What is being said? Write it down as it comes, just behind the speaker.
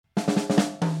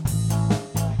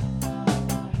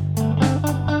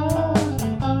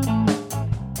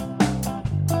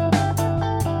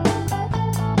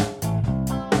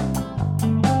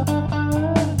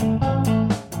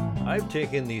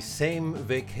taken the same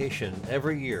vacation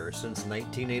every year since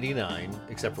 1989,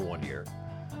 except for 1 year.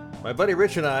 My buddy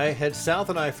Rich and I head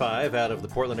south on I-5 out of the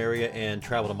Portland area and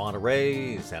travel to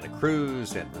Monterey, Santa Cruz,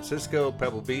 San Francisco,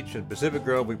 Pebble Beach, and Pacific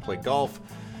Grove. We play golf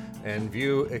and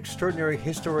view extraordinary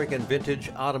historic and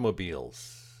vintage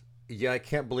automobiles. Yeah, I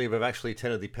can't believe I've actually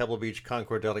attended the Pebble Beach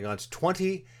Concours d'Elegance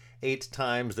 28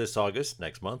 times this August.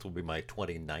 Next month will be my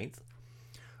 29th.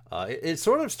 It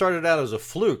sort of started out as a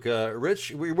fluke.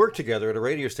 Rich, we worked together at a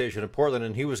radio station in Portland,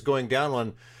 and he was going down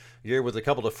one year with a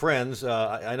couple of friends.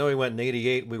 I know he went in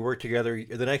 '88. We worked together.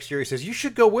 The next year, he says, "You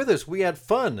should go with us. We had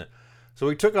fun." So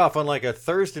we took off on like a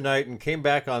Thursday night and came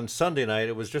back on Sunday night.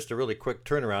 It was just a really quick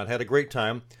turnaround. Had a great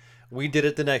time. We did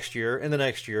it the next year and the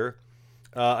next year.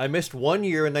 I missed 1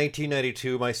 year in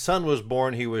 1992. My son was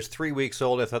born. He was 3 weeks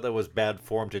old. I thought that was bad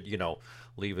form to,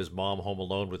 leave his mom home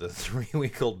alone with a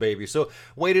 3-week-old baby. So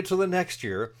waited till the next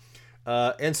year.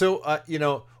 And so,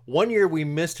 1 year we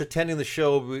missed attending the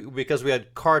show because we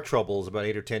had car troubles about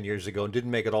 8 or 10 years ago and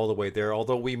didn't make it all the way there,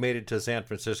 although we made it to San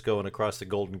Francisco and across the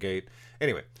Golden Gate.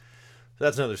 Anyway,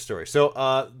 that's another story.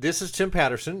 So this is Tim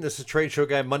Patterson. This is Trade Show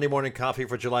Guy Monday Morning Coffee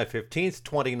for July 15th,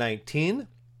 2019.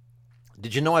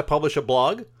 Did you know I publish a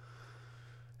blog?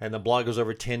 And the blog is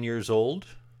over 10 years old.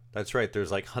 That's right.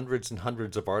 There's like hundreds and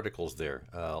hundreds of articles there.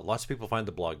 Lots of people find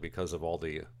the blog because of all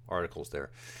the articles there.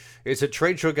 It's at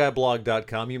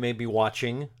tradeshowguyblog.com. You may be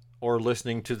watching or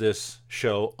listening to this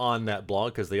show on that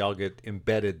blog because they all get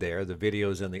embedded there, the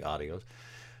videos and the audios.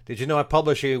 Did you know I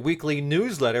publish a weekly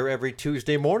newsletter every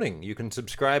Tuesday morning? You can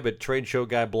subscribe at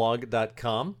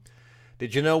tradeshowguyblog.com.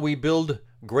 Did you know we build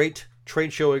great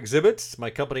trade show exhibits? My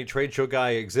company, Trade Show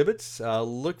Guy Exhibits.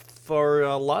 Look for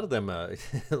a lot of them. A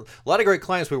lot of great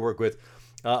clients we work with.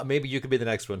 Maybe you could be the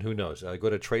next one. Who knows? Go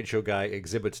to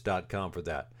tradeshowguyexhibits.com for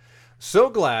that. So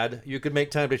glad you could make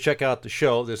time to check out the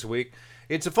show this week.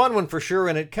 It's a fun one for sure,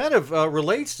 and it kind of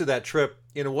relates to that trip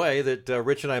in a way that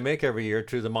Rich and I make every year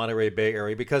to the Monterey Bay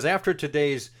Area, because after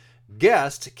today's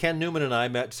guest, Ken Newman and I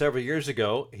met several years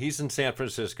ago. He's in San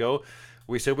Francisco.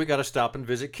 We said we got to stop and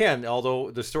visit Ken,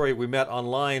 although the story we met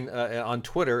online on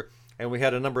Twitter, and we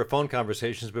had a number of phone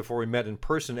conversations before we met in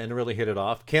person and really hit it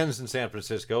off. Ken's in San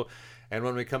Francisco, and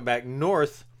when we come back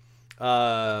north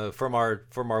from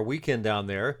our weekend down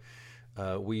there,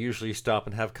 we usually stop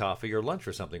and have coffee or lunch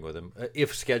or something with him,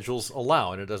 if schedules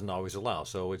allow, and it doesn't always allow.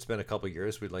 So it's been a couple of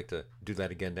years. We'd like to do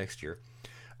that again next year.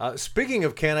 Speaking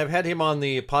of Ken, I've had him on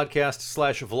the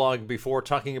podcast/vlog before,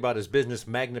 talking about his business,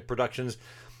 Magnet Productions,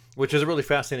 which is a really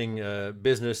fascinating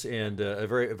business and a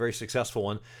very successful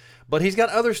one. But he's got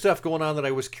other stuff going on that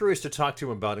I was curious to talk to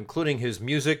him about, including his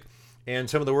music and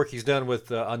some of the work he's done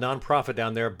with a nonprofit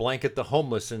down there, Blanket the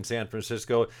Homeless in San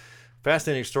Francisco.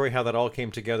 Fascinating story how that all came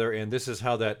together, and this is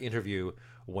how that interview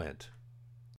went.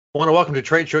 I want to welcome to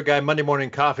Trade Show Guy Monday Morning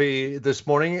Coffee this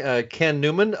morning, Ken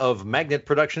Newman of Magnet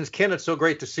Productions. Ken, it's so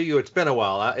great to see you. It's been a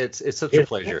while. It's such a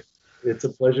pleasure. It's a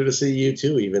pleasure to see you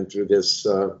too, even through this.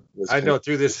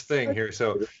 Through this thing here.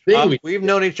 So we've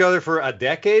known each other for a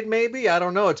decade, maybe. I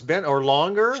don't know. It's been or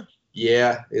longer.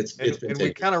 Yeah, it's been. And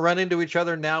we kind of run into each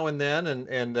other now and then,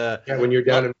 and when you're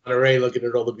down in Monterey looking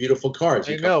at all the beautiful cars.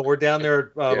 We're down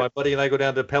there. My buddy and I go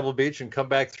down to Pebble Beach and come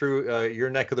back through your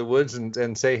neck of the woods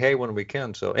and say hey when we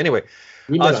can. So anyway,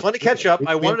 it's fun to catch up.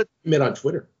 We met on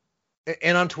Twitter.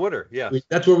 And on Twitter, yeah.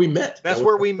 That's where we met. That's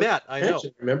where we met. I know.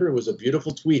 Remember, it was a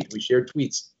beautiful tweet. We shared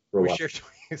tweets for a while.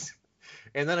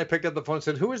 And then I picked up the phone and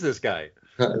said, "Who is this guy?"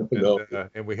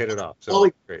 And we hit it off.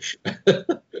 So great.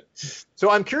 So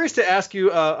I'm curious to ask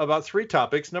you about three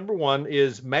topics. Number one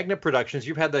is Magnet Productions.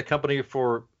 You've had that company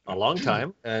for a long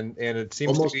time, and it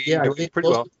seems to be doing pretty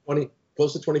well.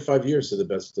 Close to 25 years, to the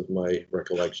best of my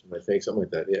recollection. I think something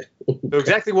like that. Yeah. So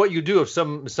exactly what you do. If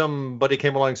somebody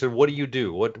came along and said, "What do you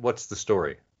do? What's the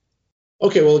story?"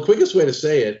 Okay, well, the quickest way to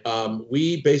say it,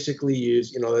 we basically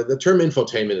use, the term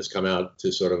infotainment has come out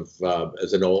to sort of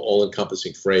as an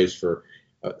all-encompassing phrase for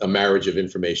a marriage of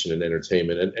information and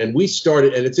entertainment. And we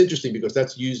started, and it's interesting because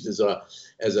that's used as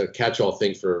a catch-all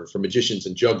thing for magicians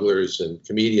and jugglers and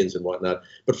comedians and whatnot.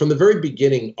 But from the very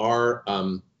beginning, our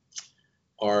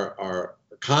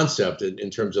concept in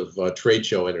terms of trade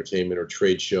show entertainment or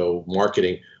trade show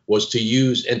marketing was to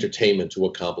use entertainment to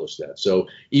accomplish that. So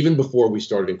even before we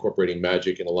started incorporating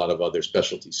magic and a lot of other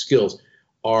specialty skills,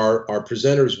 our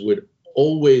presenters would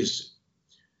always,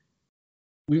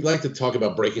 we'd like to talk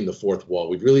about breaking the fourth wall.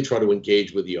 We'd really try to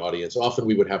engage with the audience. Often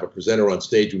we would have a presenter on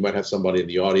stage. We might have somebody in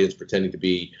the audience pretending to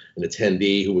be an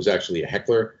attendee who was actually a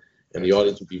heckler. And the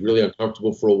audience would be really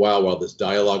uncomfortable for a while this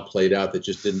dialogue played out that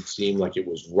just didn't seem like it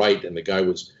was right. And the guy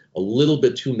was a little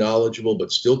bit too knowledgeable,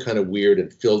 but still kind of weird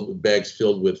and filled with bags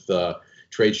filled with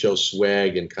trade show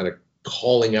swag and kind of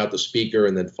calling out the speaker,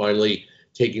 and then finally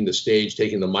taking the stage,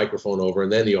 taking the microphone over,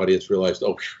 and then the audience realized,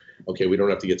 oh, okay, we don't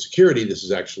have to get security. This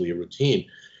is actually a routine.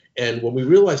 And when we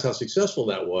realized how successful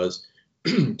that was,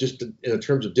 just in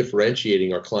terms of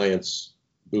differentiating our clients'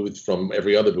 booth from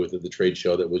every other booth at the trade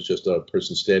show, that was just a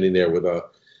person standing there with a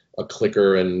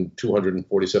clicker and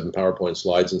 247 PowerPoint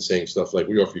slides and saying stuff like,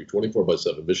 we offer you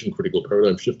 24/7 mission critical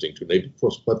paradigm shifting to enable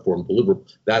cross-platform deliverable,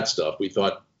 that stuff. We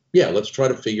thought, yeah, let's try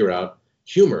to figure out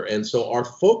humor. And so our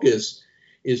focus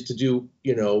is to do,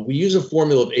 we use a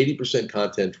formula of 80%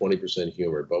 content, 20%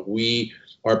 humor, but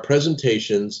our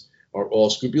presentations are all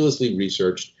scrupulously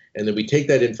researched. And then we take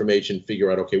that information,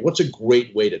 figure out, okay, what's a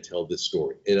great way to tell this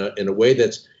story in a way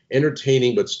that's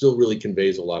entertaining, but still really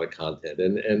conveys a lot of content.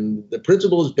 And the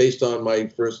principle is based on my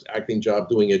first acting job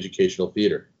doing educational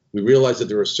theater. We realized that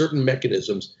there are certain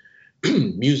mechanisms,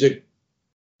 music,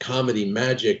 comedy,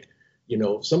 magic,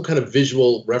 some kind of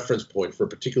visual reference point for a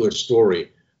particular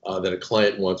story that a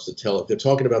client wants to tell. If they're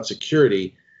talking about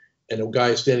security and a guy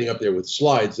is standing up there with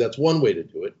slides, that's one way to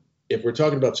do it. If we're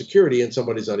talking about security and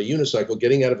somebody's on a unicycle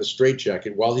getting out of a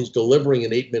straitjacket while he's delivering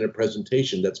an 8-minute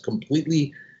presentation that's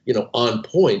completely, on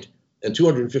point, and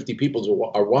 250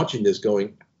 people are watching this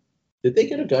going, did they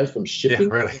get a guy from shipping?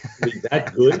 Yeah, really.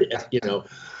 That good?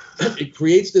 It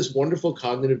creates this wonderful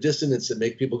cognitive dissonance that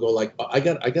makes people go like, oh, I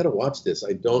got to watch this.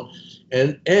 I don't.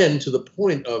 And to the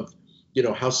point of,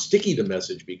 how sticky the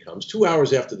message becomes. 2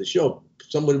 hours after the show,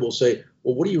 somebody will say,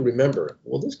 well, what do you remember?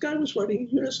 Well, this guy was riding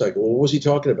a unicycle. Well, what was he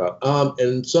talking about?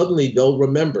 And suddenly they'll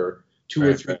remember two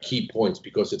or three key points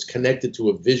because it's connected to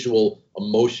a visual,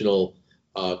 emotional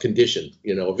condition,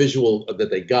 a visual that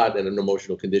they got and an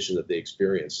emotional condition that they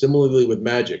experienced. Similarly with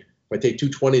magic, if I take two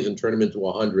 20s and turn them into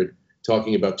 100,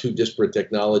 talking about two disparate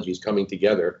technologies coming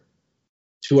together,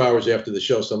 2 hours after the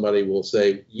show, somebody will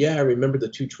say, yeah, I remember the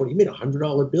 220. He made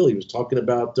 $100 bill. He was talking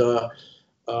about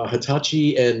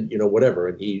Hitachi and, whatever,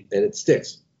 and it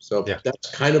sticks. So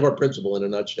that's kind of our principle in a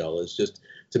nutshell, is just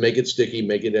to make it sticky,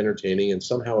 make it entertaining, and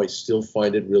somehow I still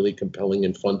find it really compelling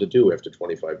and fun to do after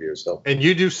 25 years. So. And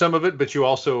you do some of it, but you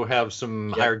also have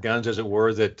some hired guns, as it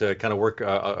were, that kind of work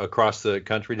across the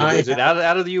country. Is it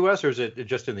out of the U.S. or is it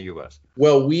just in the U.S.?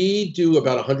 Well, we do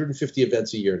about 150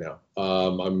 events a year now.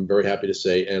 I'm very happy to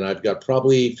say, and I've got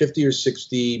probably 50 or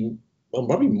 60, well,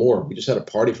 probably more. We just had a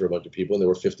party for a bunch of people, and there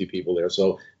were 50 people there,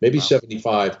 so maybe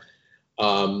 75.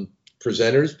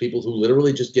 Presenters, people who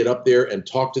literally just get up there and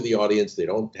talk to the audience. They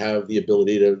don't have the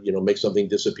ability to, make something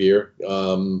disappear,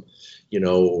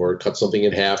 or cut something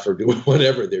in half or do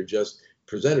whatever. They're just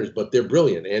presenters, but they're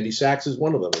brilliant. Andy Sachs is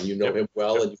one of them, and you know him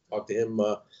well, and you talked to him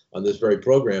on this very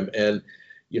program. And,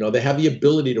 they have the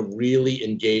ability to really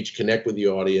engage, connect with the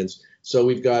audience. So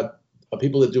we've got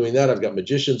people that are doing that. I've got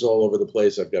magicians all over the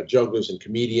place. I've got jugglers and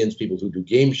comedians, people who do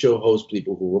game show hosts,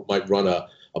 people who might run a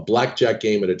blackjack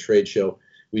game at a trade show.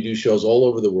 We do shows all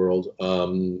over the world.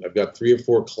 I've got 3 or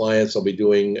 4 clients I'll be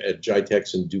doing at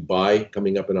GITEX in Dubai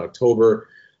coming up in October.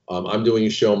 I'm doing a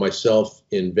show myself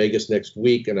in Vegas next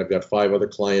week, and I've got 5 other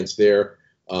clients there,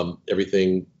 doing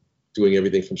everything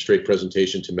from straight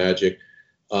presentation to magic.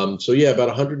 About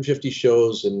 150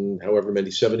 shows and however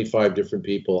many, 75 different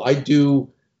people. I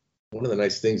do, one of the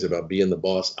nice things about being the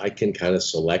boss, I can kind of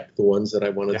select the ones that I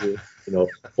want to do.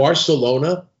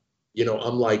 Barcelona,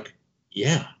 I'm like,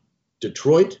 yeah.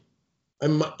 Detroit,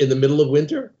 I'm in the middle of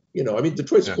winter.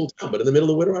 Detroit's a cool town, but in the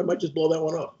middle of winter, I might just blow that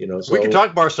one off. So, we can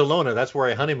talk Barcelona. That's where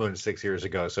I honeymooned 6 years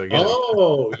ago. So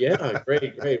Oh yeah,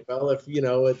 great. Well, if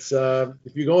it's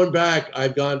if you're going back,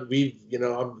 I'm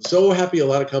so happy. A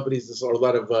lot of companies or a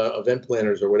lot of event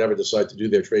planners or whatever decide to do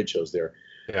their trade shows there.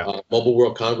 Yeah. Mobile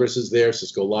World Congress is there,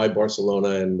 Cisco Live Barcelona,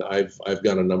 and I've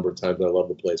gone a number of times. I love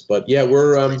the place. But yeah,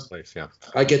 we're I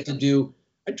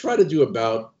try to do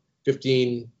about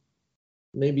 15.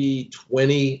 Maybe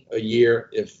 20 a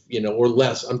year, or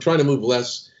less. I'm trying to move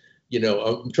less,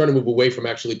 I'm trying to move away from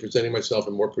actually presenting myself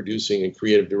and more producing and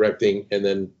creative directing, and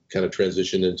then kind of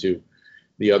transition into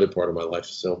the other part of my life.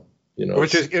 So,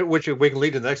 which we can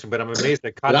lead to the next one, but I'm amazed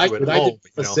I caught you at home. I did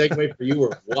a segue for you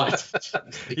or what?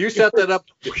 You set that up.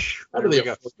 How do they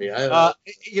afford me? I don't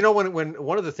know. When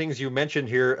one of the things you mentioned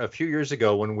here a few years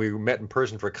ago when we met in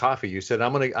person for coffee, you said,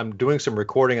 I'm doing some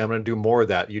recording. I'm going to do more of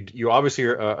that. You obviously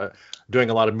are doing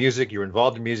a lot of music. You're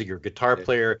involved in music. You're a guitar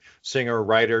player, singer,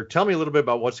 writer. Tell me a little bit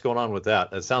about what's going on with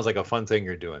that. That sounds like a fun thing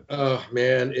you're doing. Oh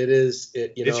man, it is.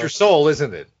 It's your soul,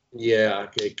 isn't it? Yeah,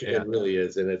 it really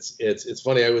is. And it's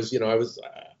funny. I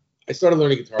started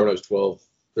learning guitar when I was 12,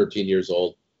 13 years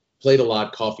old. Played a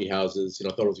lot, coffee houses.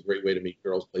 Thought it was a great way to meet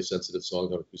girls, play sensitive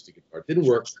songs on acoustic guitar. Didn't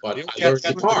work, but I learned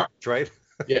guitar. Right?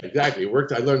 Yeah, exactly. It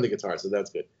worked. I learned the guitar, so that's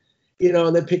good.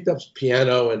 and then picked up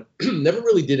piano and never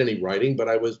really did any writing, but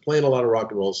I was playing a lot of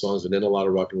rock and roll songs and in a lot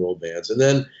of rock and roll bands. And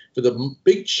then for the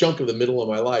big chunk of the middle of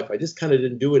my life, I just kind of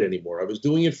didn't do it anymore. I was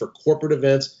doing it for corporate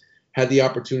events, had the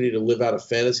opportunity to live out a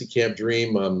fantasy camp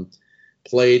dream,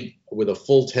 played with a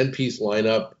full 10-piece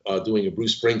lineup, doing a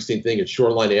Bruce Springsteen thing at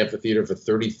Shoreline Amphitheater for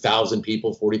 30,000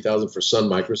 people, 40,000 for Sun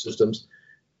Microsystems.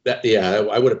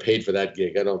 I would have paid for that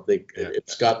gig. I don't think if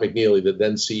Scott McNeely, the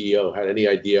then CEO, had any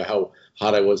idea how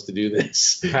hot I was to do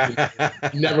this.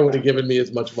 He never would have given me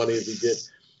as much money as he did.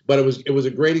 But it was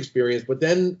a great experience. But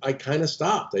then I kind of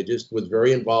stopped. I just was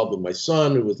very involved with my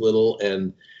son, who was little,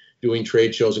 and doing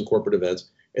trade shows and corporate events.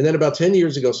 And then about 10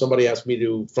 years ago, somebody asked me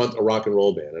to front a rock and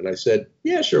roll band. And I said,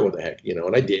 yeah, sure, what the heck,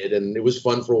 and I did. And it was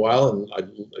fun for a while. And I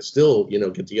still,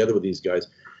 get together with these guys.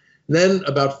 And then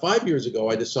about 5 years ago,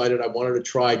 I decided I wanted to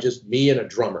try just me and a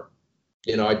drummer.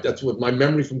 That's what my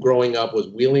memory from growing up was,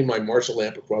 wheeling my Marshall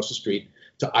amp across the street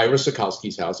to Ira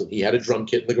Sikorsky's house. And he had a drum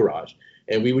kit in the garage.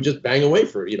 And we would just bang away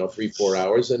for, 3-4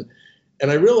 hours. And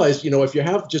I realized, if you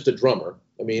have just a drummer,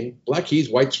 I mean, Black Keys,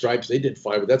 White Stripes, they did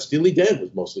fine with that. Steely Dan was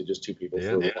mostly just two people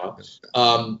for a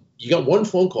while. You got one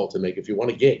phone call to make if you want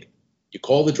a gig. You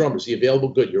call the drummer, is he available?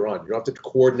 Good, you're on. You don't have to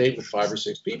coordinate with 5 or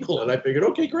 6 people. And I figured,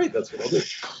 okay, great, that's what I'll do.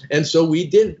 And so we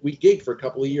gigged for a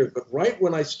couple of years. But right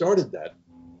when I started that,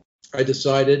 I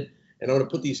decided, and I want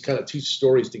to put these kind of two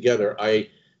stories together, I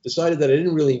decided that I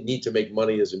didn't really need to make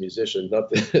money as a musician, not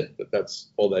that that's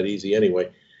all that easy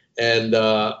anyway, and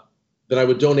that I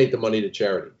would donate the money to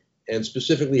charity, and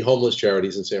specifically homeless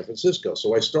charities in San Francisco.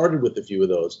 So I started with a few of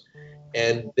those,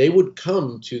 and they would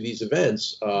come to these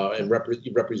events and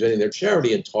representing their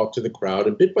charity and talk to the crowd.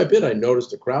 And bit by bit, I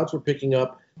noticed the crowds were picking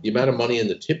up. The amount of money in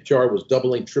the tip jar was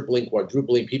doubling, tripling,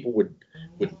 quadrupling. People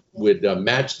would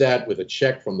match that with a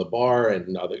check from the bar,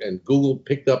 and Google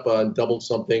picked up and doubled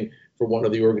something for one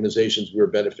of the organizations we were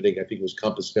benefiting. I think it was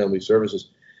Compass Family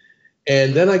Services.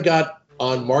 And then I got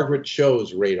on Margaret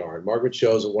Cho's radar. And Margaret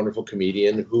Cho is a wonderful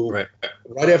comedian who,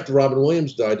 right after Robin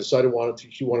Williams died, decided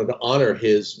she wanted to honor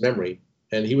his memory.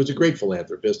 And he was a great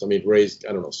philanthropist. I mean, raised,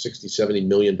 $60-70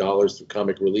 million through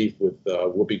Comic Relief with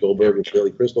Whoopi Goldberg and Billy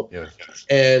Crystal. Yeah.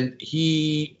 And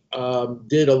he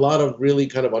did a lot of really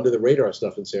kind of under the radar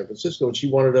stuff in San Francisco, and she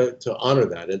wanted to honor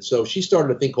that. And so she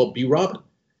started a thing called Be Robin.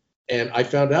 And I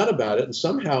found out about it, and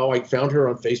somehow I found her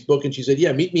on Facebook, and she said,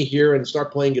 yeah, meet me here and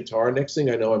start playing guitar. Next thing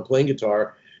I know, I'm playing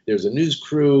guitar. There's a news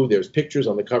crew. There's pictures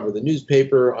on the cover of the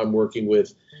newspaper. I'm working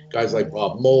with guys like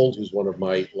Bob Mould, who's one of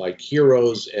my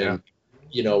heroes, and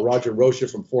Roger Rocha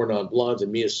from Four Non Blondes,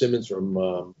 and Mia Simmons from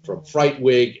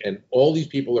Frightwig, and all these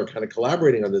people are kind of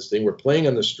collaborating on this thing. We're playing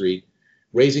on the street,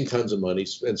 raising tons of money,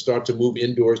 and start to move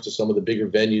indoors to some of the bigger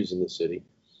venues in the city.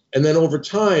 And then over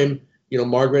time,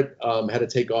 Margaret had to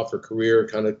take off her career,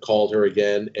 kind of called her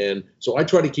again. And so I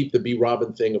tried to keep the Be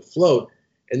Robin thing afloat.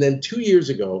 And then 2.5 years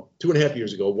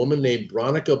ago, a woman named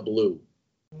Bronica Blue,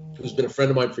 who's been a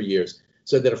friend of mine for years,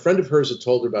 said that a friend of hers had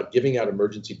told her about giving out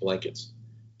emergency blankets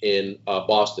in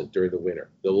Boston during the winter,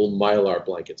 the little Mylar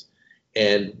blankets.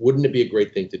 And wouldn't it be a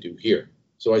great thing to do here?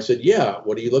 So I said, yeah,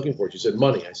 what are you looking for? She said,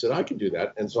 money. I said, I can do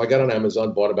that. And so I got on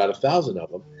Amazon, bought about 1,000 of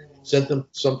them, sent them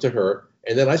some to her.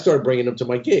 And then I started bringing them to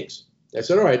my gigs. I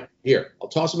said, all right, here, I'll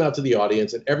toss them out to the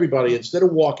audience, and everybody, instead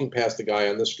of walking past the guy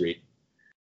on the street,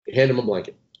 hand him a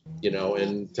blanket,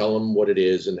 and tell him what it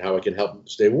is and how it can help him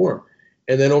stay warm.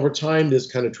 And then over time,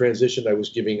 this kind of transition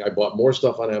I bought more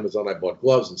stuff on Amazon. I bought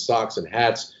gloves and socks and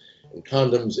hats and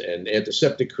condoms and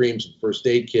antiseptic creams and first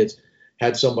aid kits.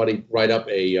 Had somebody write up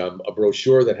a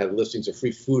brochure that had listings of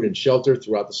free food and shelter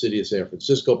throughout the city of San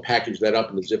Francisco, package that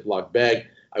up in a Ziploc bag.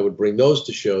 I would bring those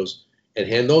to shows and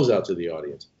hand those out to the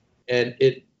audience. And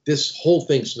this whole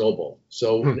thing snowballed.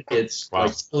 So it's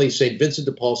like St. Vincent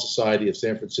de Paul Society of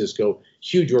San Francisco,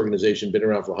 huge organization, been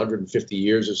around for 150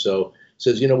 years or so,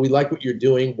 says, we like what you're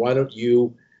doing. Why don't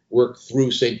you work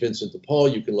through St. Vincent de Paul?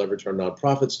 You can leverage our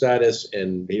nonprofit status,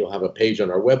 and you'll have a page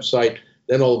on our website.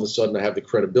 Then all of a sudden, I have the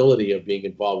credibility of being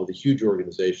involved with a huge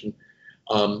organization.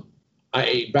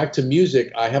 Back to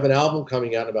music, I have an album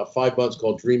coming out in about 5 months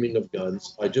called Dreaming of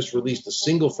Guns. I just released a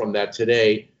single from that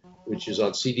today, which is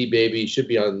on CD Baby, should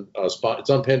be on it's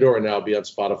on Pandora now, it'll be on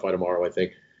Spotify tomorrow, I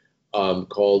think,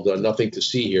 called Nothing to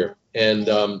See Here. And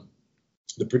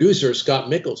the producer, Scott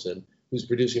Mickelson, who's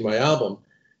producing my album,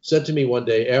 said to me one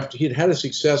day, after he'd had a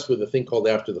success with a thing called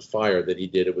After the Fire that he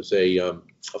did. It was a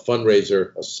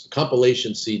fundraiser, a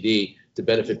compilation CD to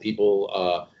benefit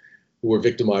people who were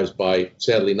victimized by,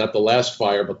 sadly, not the last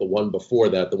fire, but the one before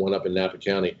that, the one up in Napa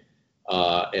County,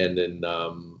 and in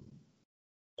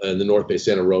in the North Bay,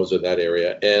 Santa Rosa, that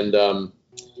area. And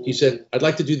he said, I'd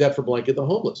like to do that for Blanket the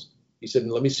Homeless. He said,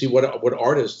 let me see what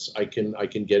artists I can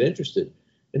get interested.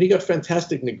 And he got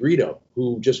Fantastic Negrito,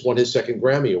 who just won his second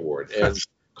Grammy Award, and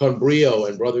Conbrio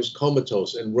and Brothers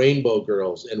Comatose and Rainbow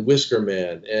Girls and Whisker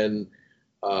Man and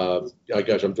oh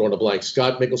gosh, I'm drawing a blank.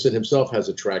 Scott Mickelson himself has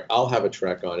a track. I'll have a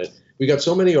track on it. We got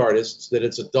so many artists that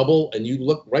it's a double, and you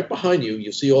look right behind you,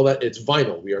 you see all that. It's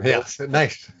vinyl. We are nice.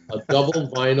 A double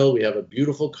vinyl. We have a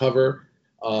beautiful cover.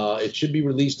 It should be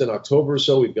released in October or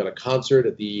so. We've got a concert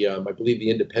at the, I believe, the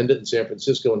Independent in San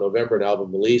Francisco in November, an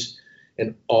album release.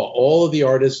 And all of the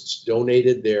artists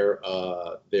donated their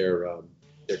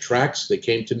tracks. They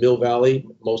came to Mill Valley,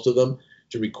 most of them,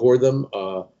 to record them.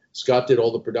 Scott did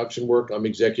all the production work. I'm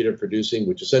executive producing,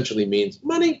 which essentially means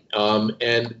money,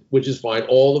 and which is fine.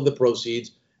 All of the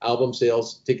proceeds, album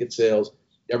sales, ticket sales,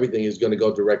 everything is going to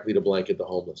go directly to Blanket the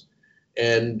Homeless.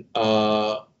 And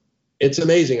it's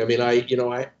amazing. I mean,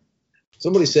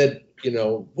 somebody said,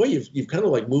 well, you've kind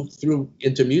of like moved through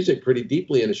into music pretty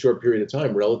deeply in a short period of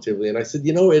time, relatively. And I said,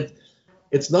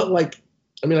 it's not like,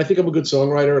 I mean, I think I'm a good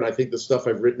songwriter, and I think the stuff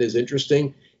I've written is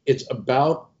interesting. It's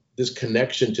about this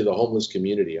connection to the homeless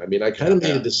community. I mean, I kind of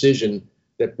made a decision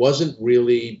that wasn't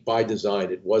really by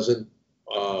design. It wasn't,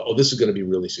 this is going to be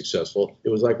really successful. It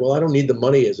was like, well, I don't need the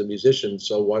money as a musician,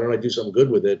 so why don't I do something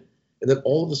good with it? And then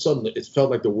all of a sudden, it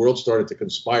felt like the world started to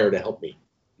conspire to help me.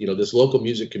 This local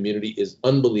music community is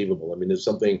unbelievable. I mean, there's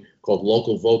something called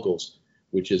Local Vocals,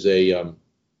 which is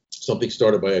something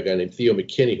started by a guy named Theo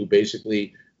McKinney, who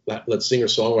basically let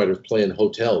singer-songwriters play in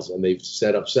hotels, and they've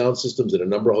set up sound systems at a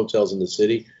number of hotels in the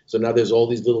city. So now there's all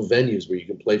these little venues where you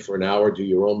can play for an hour, do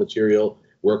your own material,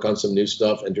 work on some new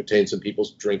stuff, entertain some people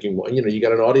drinking. You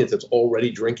got an audience that's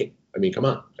already drinking. I mean, come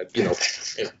on,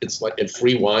 it's like, and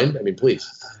free wine. I mean, please.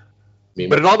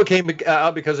 But it all became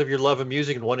out because of your love of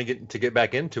music and wanting to get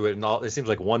back into it. And it seems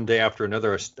like one day after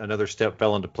another step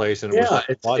fell into place, and it was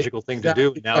a logical thing to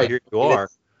do. And now here you are.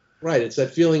 Right. It's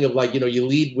that feeling of like, you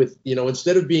lead with,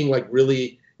 instead of being like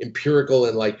really empirical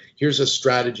and like, here's a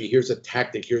strategy, here's a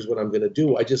tactic, here's what I'm going to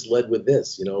do. I just led with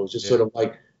this, it was just sort of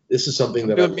like, this is something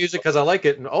that I'm doing music because I like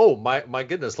it. And oh my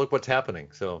goodness, look what's happening.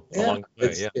 So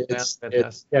it's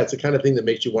the kind of thing that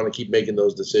makes you want to keep making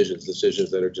those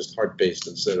decisions that are just heart-based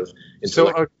instead of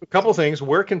intellectual. So a couple things.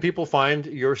 Where can people find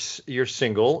your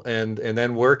single, and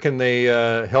then where can they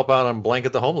help out on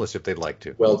Blanket the Homeless if they'd like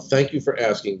to? Well, thank you for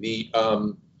asking.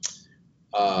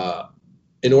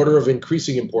 In order of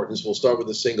increasing importance, we'll start with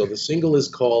the single. The single is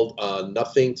called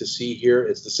Nothing to See Here.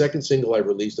 It's the second single I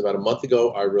released about a month ago.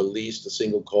 I released a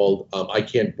single called I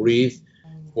Can't Breathe.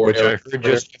 Which I heard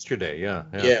just yesterday, yeah.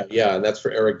 And that's for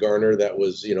Eric Garner. That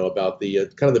was, about the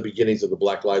kind of the beginnings of the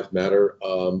Black Lives Matter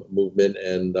movement.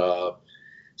 And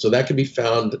so that can be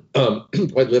found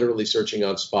quite literally searching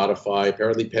on Spotify.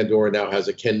 Apparently Pandora now has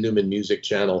a Ken Newman music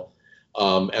channel.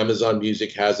 Amazon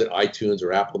Music has it, iTunes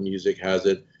or Apple Music has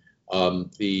it.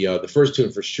 The first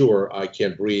tune for sure, I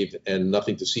Can't Breathe, and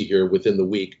Nothing to See Here, within the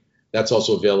week. That's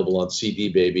also available on CD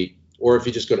Baby. Or if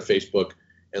you just go to Facebook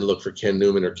and look for Ken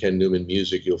Newman or Ken Newman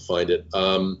Music, you'll find it.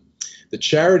 The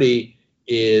charity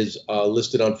is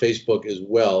listed on Facebook as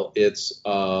well. It's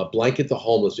Blanket the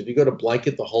Homeless. If you go to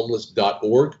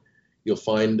blanketthehomeless.org, you'll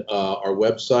find our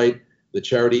website. The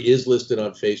charity is listed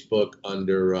on Facebook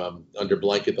under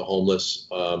Blanket the Homeless.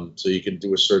 So you can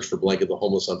do a search for Blanket the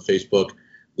Homeless on Facebook,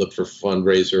 look for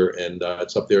fundraiser, and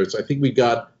it's up there. I think we're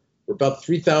about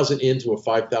 $3,000 into a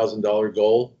 $5,000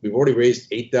 goal. We've already raised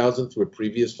 $8,000 through a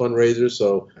previous fundraiser.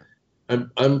 So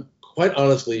I'm quite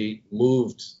honestly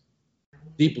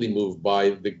deeply moved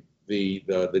by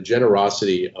the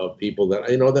generosity of people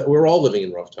that we're all living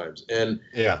in rough times. And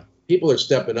people are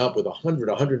stepping up with $100,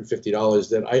 $150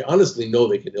 that I honestly know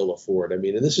they can ill afford. I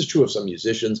mean, and this is true of some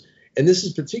musicians, and this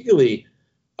is particularly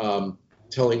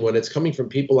telling when it's coming from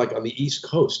people like on the East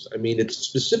Coast. I mean, it's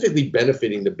specifically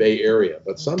benefiting the Bay Area,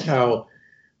 but somehow,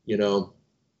 every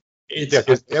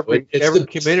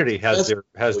community has their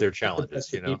challenges,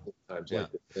 to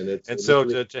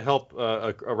help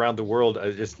around the world,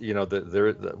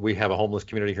 we have a homeless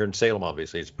community here in Salem.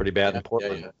 Obviously, it's pretty bad in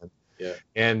Portland.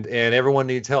 And everyone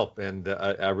needs help, and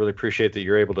I really appreciate that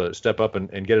you're able to step up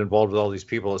and get involved with all these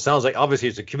people. It sounds like obviously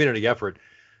it's a community effort.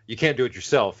 You can't do it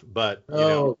yourself, but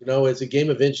it's a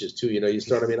game of inches too.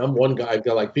 I'm one guy. I've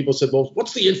got like people said, well,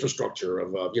 what's the infrastructure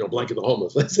of Blanket the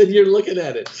Homeless? I said, you're looking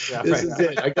at it. This is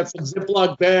it. I got some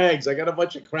Ziploc bags. I got a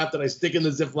bunch of crap that I stick in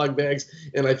the Ziploc bags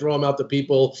and I throw them out to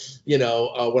people, when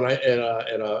I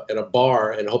at a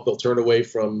bar, and hope they'll turn away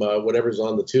from whatever's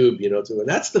on the tube, and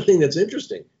that's the thing that's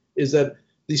interesting, is that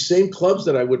these same clubs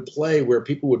that I would play where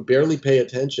people would barely pay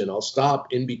attention, I'll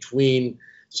stop in between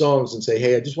songs and say,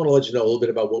 hey, I just want to let you know a little bit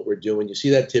about what we're doing. You see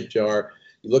that tip jar,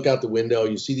 You look out the window,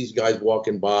 you see these guys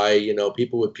walking by,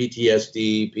 people with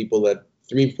PTSD, people that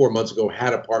 3-4 months ago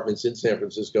had apartments in San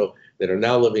Francisco that are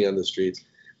now living on the streets.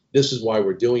 This is why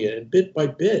we're doing it. And bit by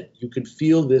bit, you can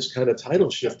feel this kind of tidal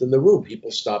shift in the room.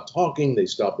 People stop talking. They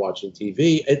stop watching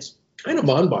TV. It's kind of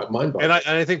mind-boggling. And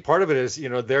I think part of it is,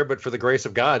 there, but for the grace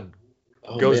of God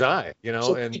goes I,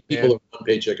 so many people are one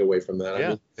paycheck away from that.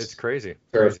 Yeah, it's crazy.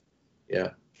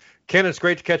 Yeah. Ken, it's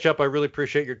great to catch up. I really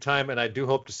appreciate your time, and I do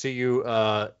hope to see you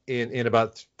in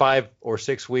about 5 or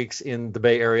 6 weeks in the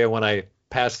Bay Area when I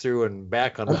pass through and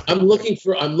back on. I'm looking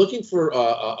for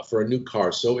a new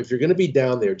car. So if you're going to be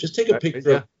down there, just take a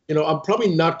picture. Yeah. I'm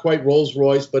probably not quite Rolls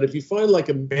Royce, but if you find like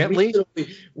a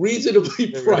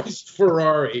reasonably priced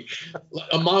Ferrari,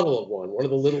 a model of one of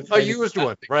the little used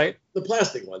one, right? The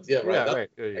plastic ones, yeah, right. Yeah, right.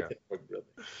 There you go.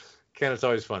 Ken, it's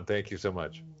always fun. Thank you so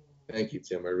much. Thank you,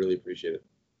 Tim. I really appreciate it.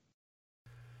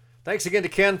 Thanks again to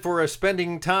Ken for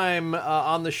spending time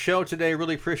on the show today.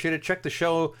 Really appreciate it. Check the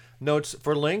show notes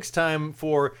for links. Time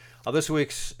for this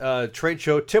week's trade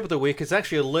show tip of the week. It's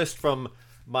actually a list from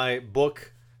my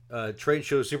book, Trade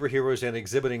Show Superheroes and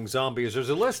Exhibiting Zombies. There's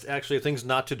a list, actually, of things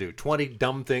not to do. 20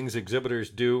 dumb things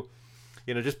exhibitors do,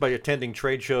 just by attending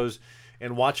trade shows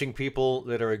and watching people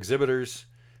that are exhibitors.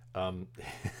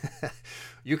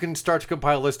 You can start to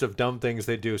compile a list of dumb things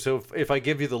they do. So if I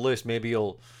give you the list, maybe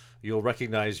you'll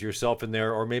recognize yourself in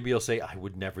there, or maybe you'll say, I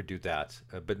would never do that.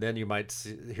 But then you might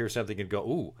hear something and go,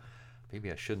 ooh,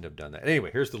 maybe I shouldn't have done that.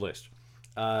 Anyway, here's the list.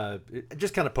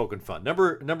 Just kind of poking fun.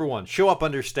 Number 1, show up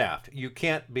understaffed. You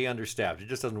can't be understaffed. It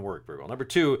just doesn't work very well. Number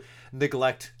 2,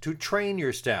 neglect to train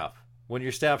your staff. When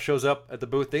your staff shows up at the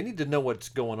booth, they need to know what's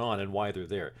going on and why they're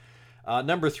there.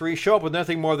 Number 3, show up with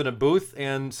nothing more than a booth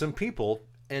and some people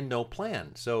and no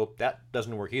plan. So that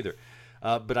doesn't work either.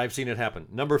 But I've seen it happen.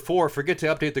 Number 4, forget to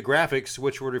update the graphics,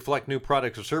 which would reflect new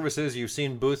products or services. You've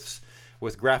seen booths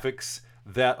with graphics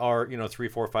that are, 3,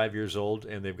 4, 5 years old,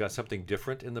 and they've got something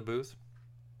different in the booth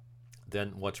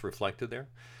than what's reflected there.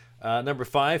 Number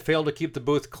 5, fail to keep the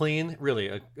booth clean.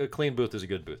 Really, a clean booth is a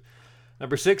good booth.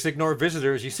 Number 6, ignore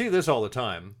visitors. You see this all the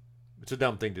time. It's a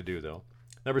dumb thing to do, though.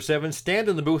 Number 7, stand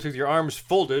in the booth with your arms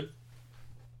folded.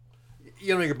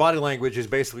 Your body language is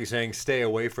basically saying, stay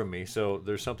away from me. So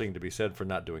there's something to be said for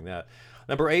not doing that.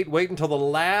 Number 8, wait until the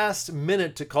last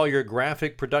minute to call your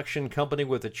graphic production company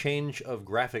with a change of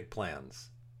graphic plans.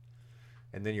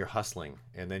 And then you're hustling.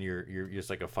 And then you're just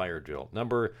like a fire drill.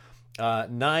 Number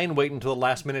 9, wait until the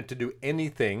last minute to do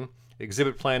anything.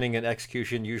 Exhibit planning and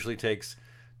execution usually takes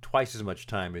twice as much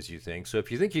time as you think. So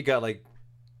if you think you got like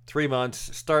 3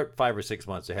 months, start 5 or 6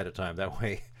 months ahead of time. That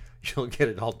way you'll get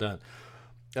it all done.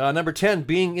 Number 10,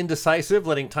 being indecisive,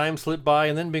 letting time slip by,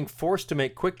 and then being forced to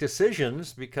make quick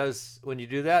decisions, because when you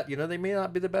do that, they may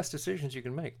not be the best decisions you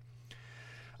can make.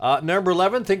 Number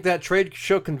 11, think that trade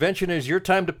show convention is your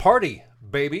time to party,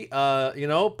 baby.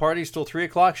 Party's till 3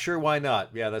 o'clock. Sure, why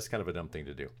not? Yeah, that's kind of a dumb thing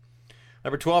to do.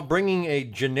 Number 12, bringing a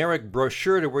generic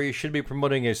brochure to where you should be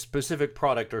promoting a specific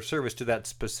product or service to that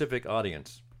specific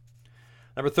audience.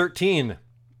 Number 13,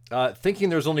 thinking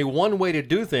there's only one way to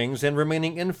do things and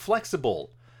remaining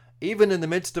inflexible. Even in the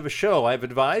midst of a show, I've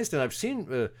advised and I've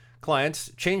seen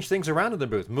clients change things around in the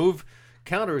booth, move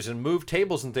counters and move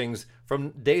tables and things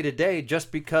from day to day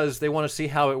just because they want to see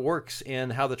how it works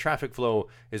and how the traffic flow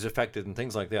is affected and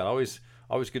things like that. Always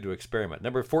good to experiment.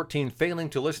 Number 14,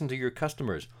 failing to listen to your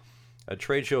customers. A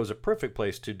trade show is a perfect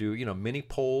place to do, mini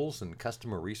polls and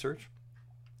customer research.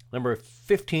 Number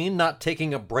 15, not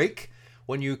taking a break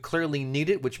when you clearly need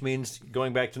it, which means,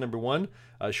 going back to number 1,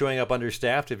 showing up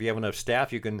understaffed. If you have enough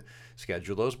staff, you can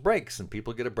schedule those breaks, and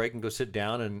people get a break and go sit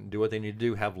down and do what they need to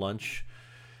do, have lunch.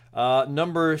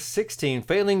 Number 16,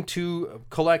 failing to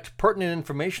collect pertinent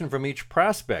information from each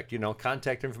prospect.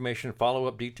 Contact information,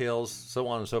 follow-up details, so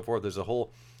on and so forth. There's a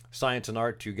whole science and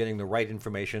art to getting the right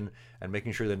information and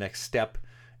making sure the next step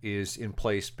is in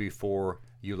place before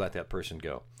you let that person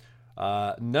go.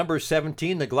 Number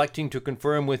 17, neglecting to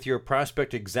confirm with your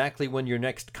prospect exactly when your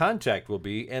next contact will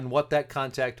be and what that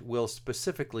contact will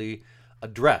specifically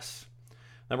address.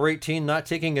 Number 18, not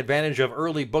taking advantage of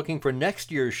early booking for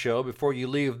next year's show before you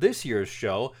leave this year's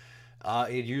show.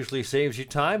 It usually saves you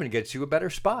time and gets you a better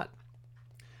spot.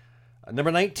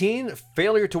 Number 19,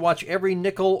 failure to watch every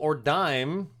nickel or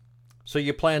dime, so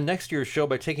you plan next year's show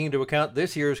by taking into account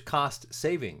this year's cost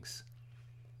savings.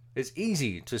 It's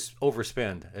easy to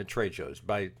overspend at trade shows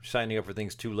by signing up for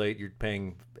things too late. You're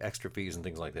paying extra fees and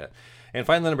things like that. And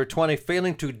finally, number 20,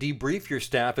 failing to debrief your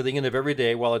staff at the end of every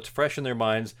day while it's fresh in their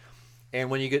minds. And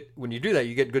when you do that,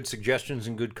 you get good suggestions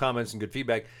and good comments and good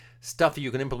feedback, stuff that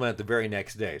you can implement the very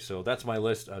next day. So that's my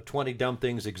list. 20 dumb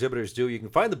things exhibitors do. You can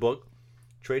find the book,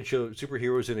 Trade Show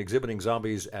Superheroes and Exhibiting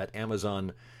Zombies at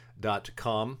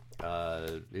Amazon.com.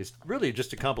 It's really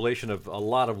just a compilation of a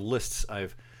lot of lists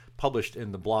I've published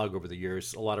in the blog over the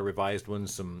years, a lot of revised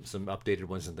ones, some updated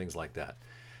ones, and things like that.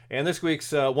 And this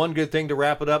week's one good thing to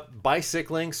wrap it up,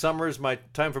 bicycling. Summer's my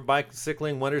time for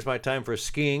bicycling, winter's my time for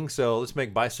skiing, so let's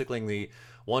make bicycling the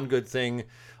one good thing.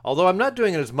 Although I'm not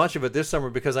doing it as much of it this summer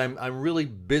because I'm really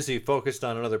busy focused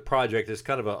on another project. It's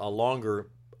kind of a longer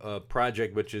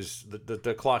project, which is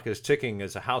the clock is ticking.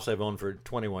 As a house I've owned for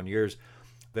 21 years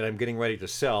that I'm getting ready to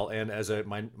sell. And as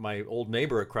my old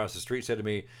neighbor across the street said to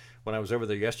me when I was over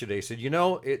there yesterday, he said,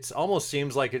 it almost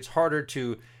seems like it's harder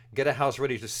to get a house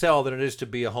ready to sell than it is to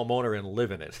be a homeowner and live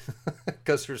in it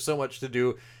because there's so much to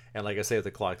do. And like I say,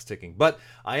 the clock's ticking. But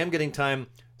I am getting time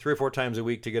 3 or 4 times a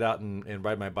week to get out and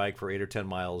ride my bike for 8 or 10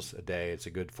 miles a day. It's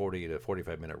a good 40 to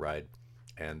 45-minute ride.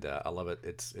 And I love it.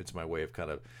 It's my way of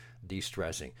kind of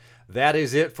de-stressing. That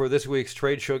is it for this week's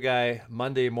Trade Show Guy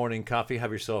Monday Morning Coffee.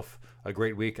 Have yourself a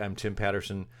great week. I'm Tim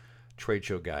Patterson, Trade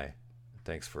Show Guy.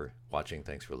 Thanks for watching.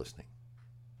 Thanks for listening.